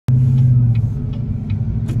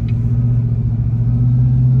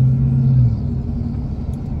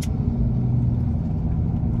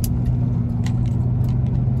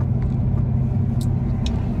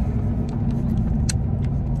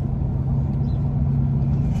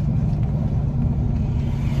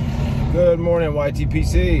Good morning,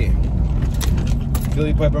 YTPC.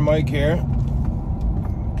 Philly Piper Mike here.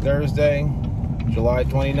 Thursday, July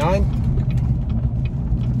 29th.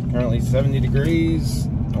 Currently 70 degrees.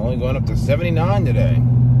 Only going up to 79 today.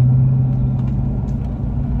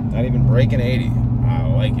 Not even breaking 80. I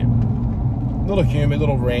like it. A little humid, a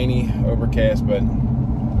little rainy, overcast, but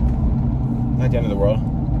not the end of the world.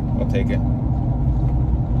 I'll take it.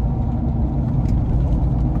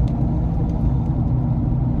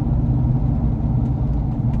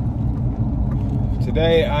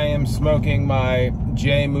 Today I am smoking my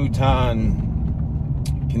J. Mouton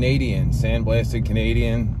Canadian, sandblasted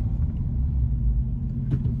Canadian.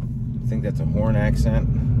 I think that's a horn accent.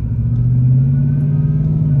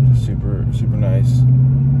 Just super nice.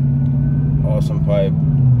 Awesome pipe.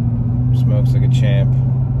 Smokes like a champ.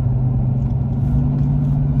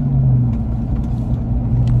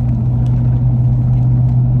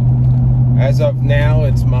 As of now,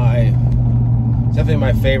 it's definitely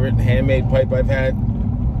my favorite handmade pipe I've had,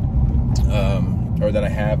 or that I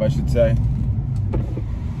have, I should say,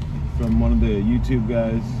 from one of the YouTube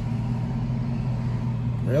guys.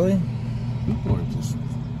 Really? People are just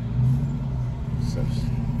so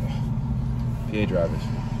PA drivers.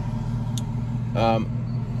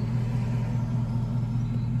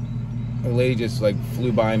 A lady just like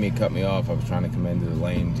flew by me, cut me off. I was trying to come into the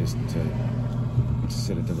lane just to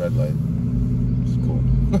sit at the red light. It's cool.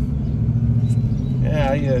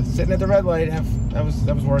 Yeah, sitting at the red light, that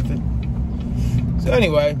was worth it. So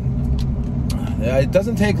anyway, it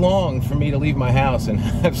doesn't take long for me to leave my house and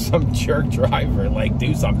have some jerk driver like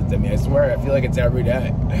do something to me. I swear, I feel like it's every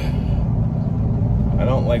day. I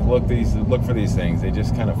don't like look for these things. They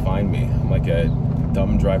just kind of find me. I'm like a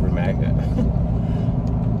dumb driver magnet.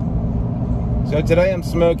 So today I'm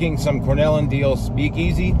smoking some Cornell & Deal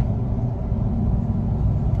Speakeasy.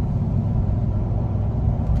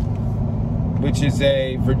 Which is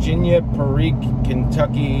a Virginia Perique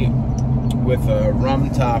Kentucky with a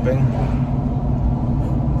rum topping.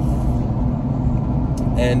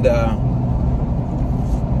 And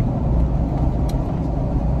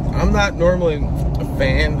I'm not normally a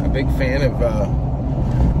big fan of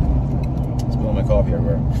spilling my coffee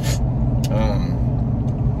everywhere.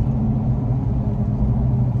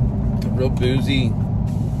 Real boozy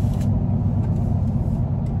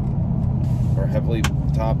or heavily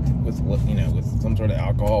topped with, you know, with some sort of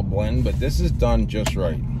alcohol blend, but this is done just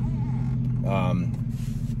right.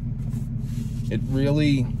 It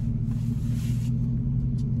really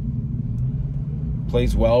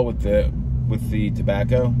plays well with the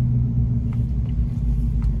tobacco.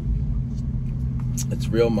 It's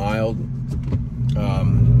real mild,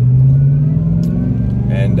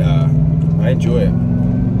 and I enjoy it.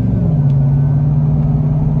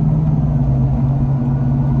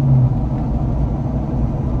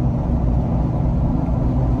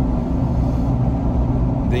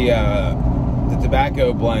 The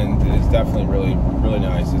tobacco blend is definitely really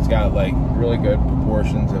nice. It's got like really good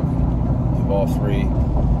proportions of all three.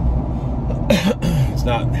 It's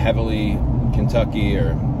not heavily Kentucky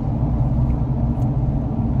or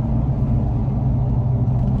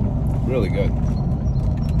really good.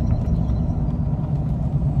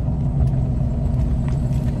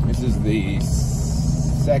 This is the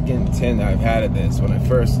second tin I've had of this. When I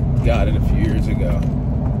first got it a few years ago,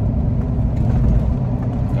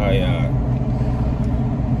 I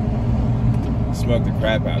smoked the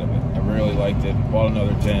crap out of it. I really liked it. Bought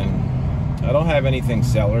another tin. I don't have anything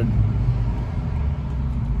cellared.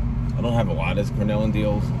 I don't have a lot of Cornell &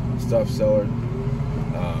 Deal stuff cellared.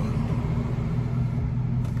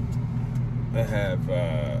 I have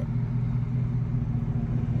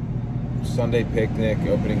Sunday Picnic,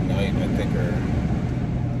 opening night, I think, are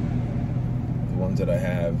the ones that I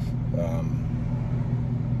have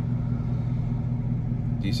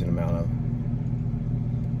decent amount of.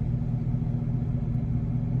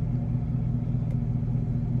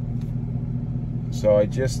 So I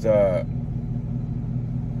just I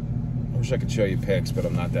wish I could show you pics, but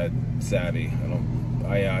I'm not that savvy.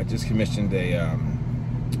 I just commissioned a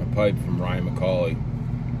pipe from Ryan McCauley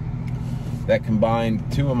that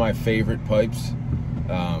combined two of my favorite pipes,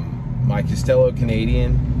 my Castello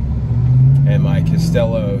Canadian and my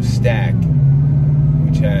Castello Stack,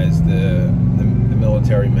 which has the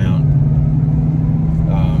military mount.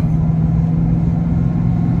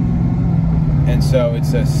 And so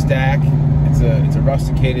it's a stack. It's a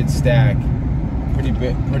rusticated stack, pretty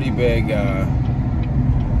big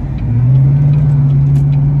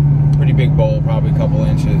bowl, probably a couple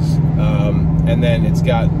inches, and then it's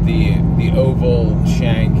got the oval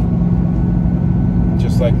shank,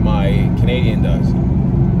 just like my Canadian does.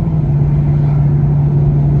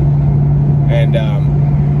 And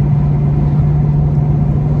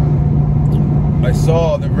I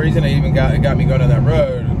saw the reason it even got me going on that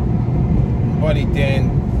road. Buddy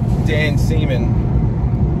Dan Seaman,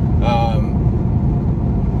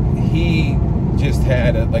 he just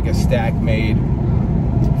had a stack made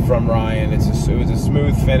from Ryan. It was a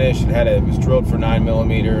smooth finish. It was drilled for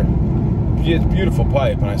 9mm. It's a beautiful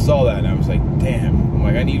pipe, and I saw that and I was like, damn. I'm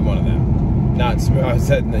like, I need one of them. Not smooth. I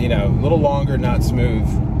said, you know, a little longer, not smooth.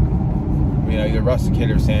 You know, either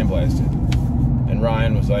rusticated or sandblasted. And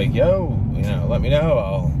Ryan was like, yo, you know, let me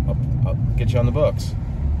know. I'll get you on the books.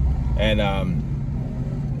 And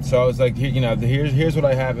so I was like, you know, here's what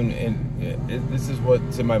I have this is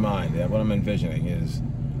what's in my mind. What I'm envisioning is,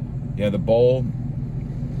 you know, the bowl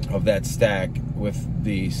of that stack with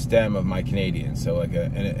the stem of my Canadian, so like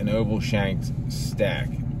an oval shanked stack.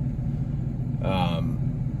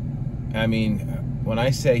 I mean, when I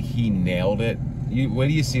say he nailed it, where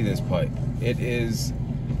do you see this pipe? It's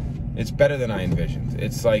better than I envisioned.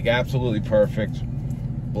 It's like absolutely perfect,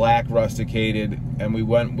 black rusticated, and we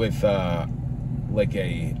went with like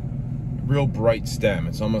a real bright stem.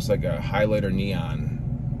 It's almost like a highlighter neon,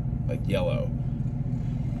 like yellow.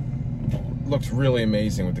 Looks really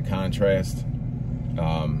amazing with the contrast.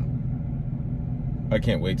 I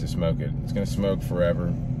can't wait to smoke it. It's gonna smoke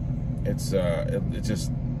forever. It's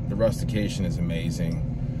just, the rustication is amazing.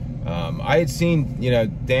 I had seen, you know,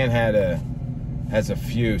 Dan has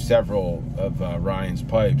several of Ryan's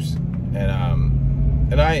pipes,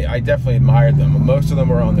 and I definitely admired them. Most of them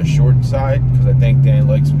were on the short side because I think Dan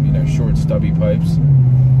likes, you know, short stubby pipes.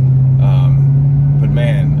 But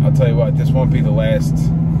man, I'll tell you what, this won't be the last.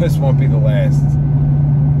 This won't be the last.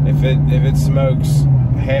 If it smokes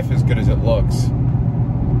half as good as it looks,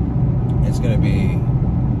 it's gonna be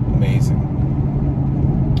amazing.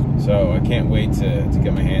 So I can't wait to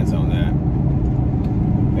get my hands on that.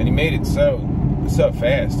 And he made it so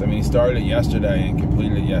fast. I mean, he started it yesterday and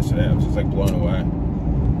completed it yesterday. I was just like blown away.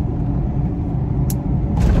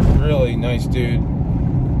 Really nice dude.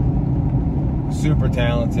 Super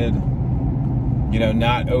talented. You know,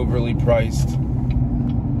 not overly priced.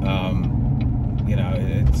 You know,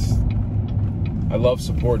 I love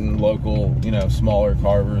supporting local, you know, smaller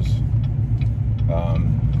carvers.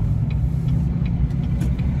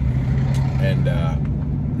 And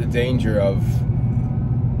the danger of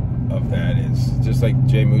that is just like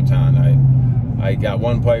Jay Mouton. I got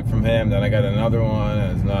one pipe from him, then I got another one,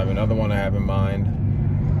 and I have another one I have in mind.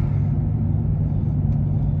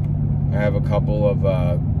 I have a couple of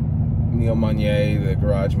Neil Monnier, the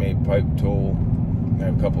garage made pipe tool. I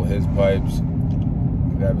have a couple of his pipes.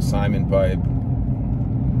 I have a Simon pipe.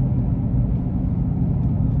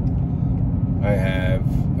 I have,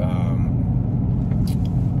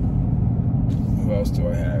 who else do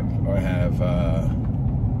I have? I have,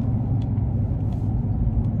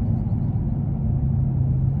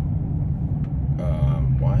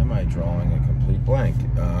 why am I drawing a complete blank?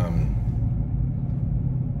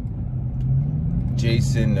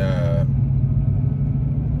 Jason,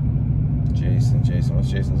 what's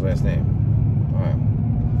Jason's last name? Wow.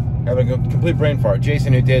 Having a complete brain fart.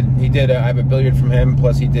 Jason, I have a billiard from him,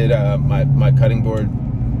 plus he did my cutting board.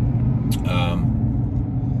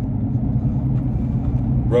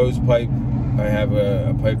 Rose pipe, I have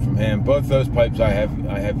a pipe from him. Both those pipes I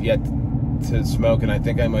have yet to smoke, and I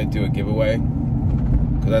think I might do a giveaway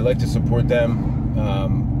because I like to support them,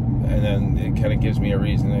 and then it kind of gives me a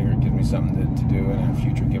reason, or gives me something to do in a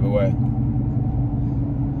future giveaway.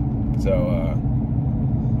 So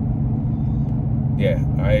yeah,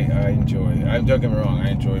 I enjoy. Don't get me wrong,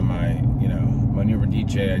 I enjoy my, you know, my new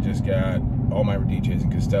Radice. I just got all my Radices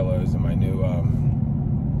and Costellos, and my new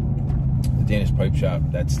the Danish Pipe Shop.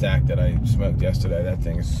 That stack that I smoked yesterday, that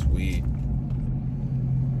thing is sweet.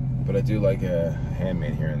 But I do like a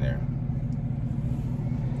handmade here and there.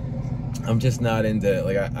 I'm just not into,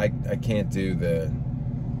 like, I can't do the,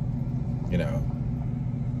 you know,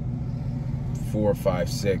 $400, $500,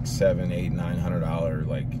 $600, $700, $800, $900,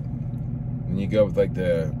 like, when you go with like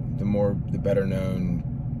the better known,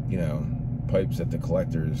 you know, pipes that the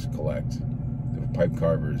collectors collect, the pipe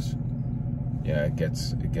carvers, yeah, it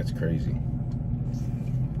gets crazy.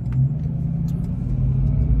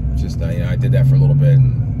 It's just, you know, I did that for a little bit,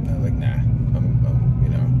 and I was like, nah, I'm you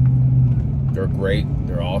know, they're great,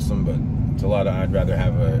 they're awesome, but it's a lot of, I'd rather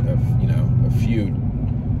have you know, a few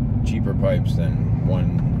cheaper pipes than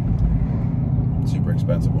one super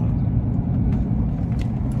expensive one.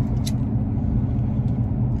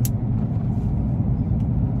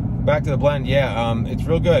 Back to the blend, yeah, it's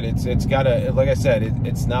real good. It's got a, like I said,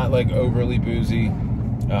 it's not like overly boozy.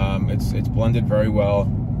 It's blended very well.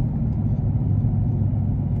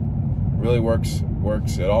 Really works.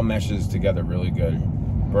 It all meshes together really good.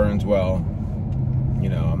 Burns well. You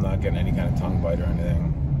know, I'm not getting any kind of tongue bite or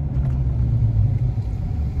anything.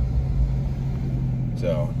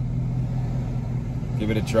 So,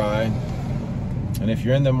 give it a try. And if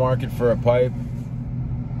you're in the market for a pipe,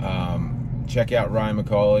 check out Ryan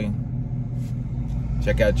McCauley.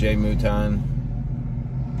 Check out Jay Mouton.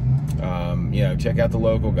 You know, check out the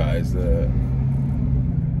local guys, the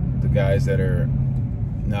guys that are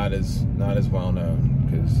not as well known,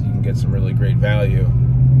 because you can get some really great value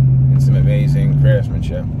and some amazing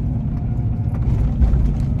craftsmanship.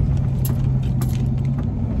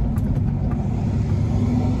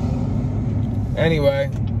 Anyway,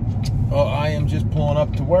 well, I am just pulling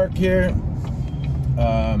up to work here.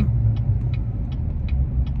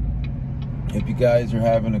 Hope you guys are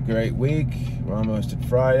having a great week. We're almost at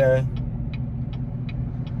Friday.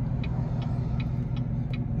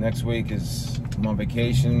 Next week is I'm on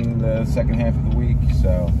vacation the second half of the week,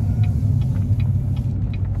 so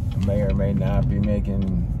I may or may not be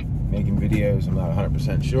making videos. I'm not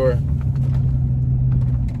 100% sure.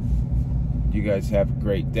 You guys have a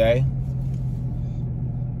great day.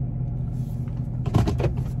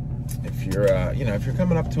 If you're you know, if you're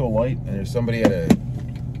coming up to a light and there's somebody at a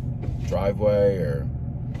driveway or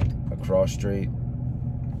a cross street,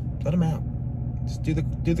 let them out. Just do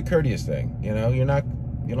the courteous thing. You know, you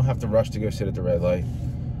don't have to rush to go sit at the red light.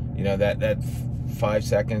 You know, that 5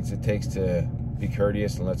 seconds it takes to be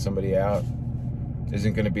courteous and let somebody out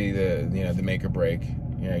isn't going to be the make or break.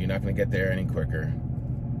 You know, you're not going to get there any quicker,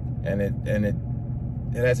 and it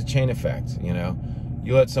has a chain effect. You know,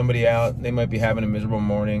 you let somebody out, they might be having a miserable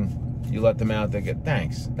morning. You let them out, they get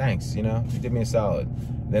thanks. You know, you did me a solid.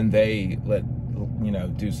 Then they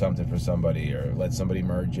do something for somebody, or let somebody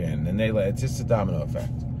merge in. Then it's just a domino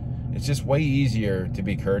effect. It's just way easier to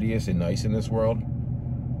be courteous and nice in this world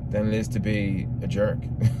than it is to be a jerk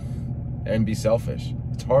and be selfish.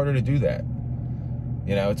 It's harder to do that.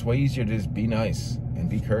 You know, it's way easier to just be nice and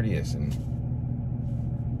be courteous, and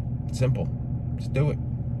it's simple. Just do it.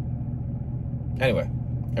 Anyway,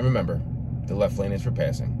 and remember, the left lane is for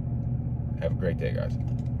passing. Have a great day, guys.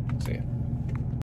 See ya.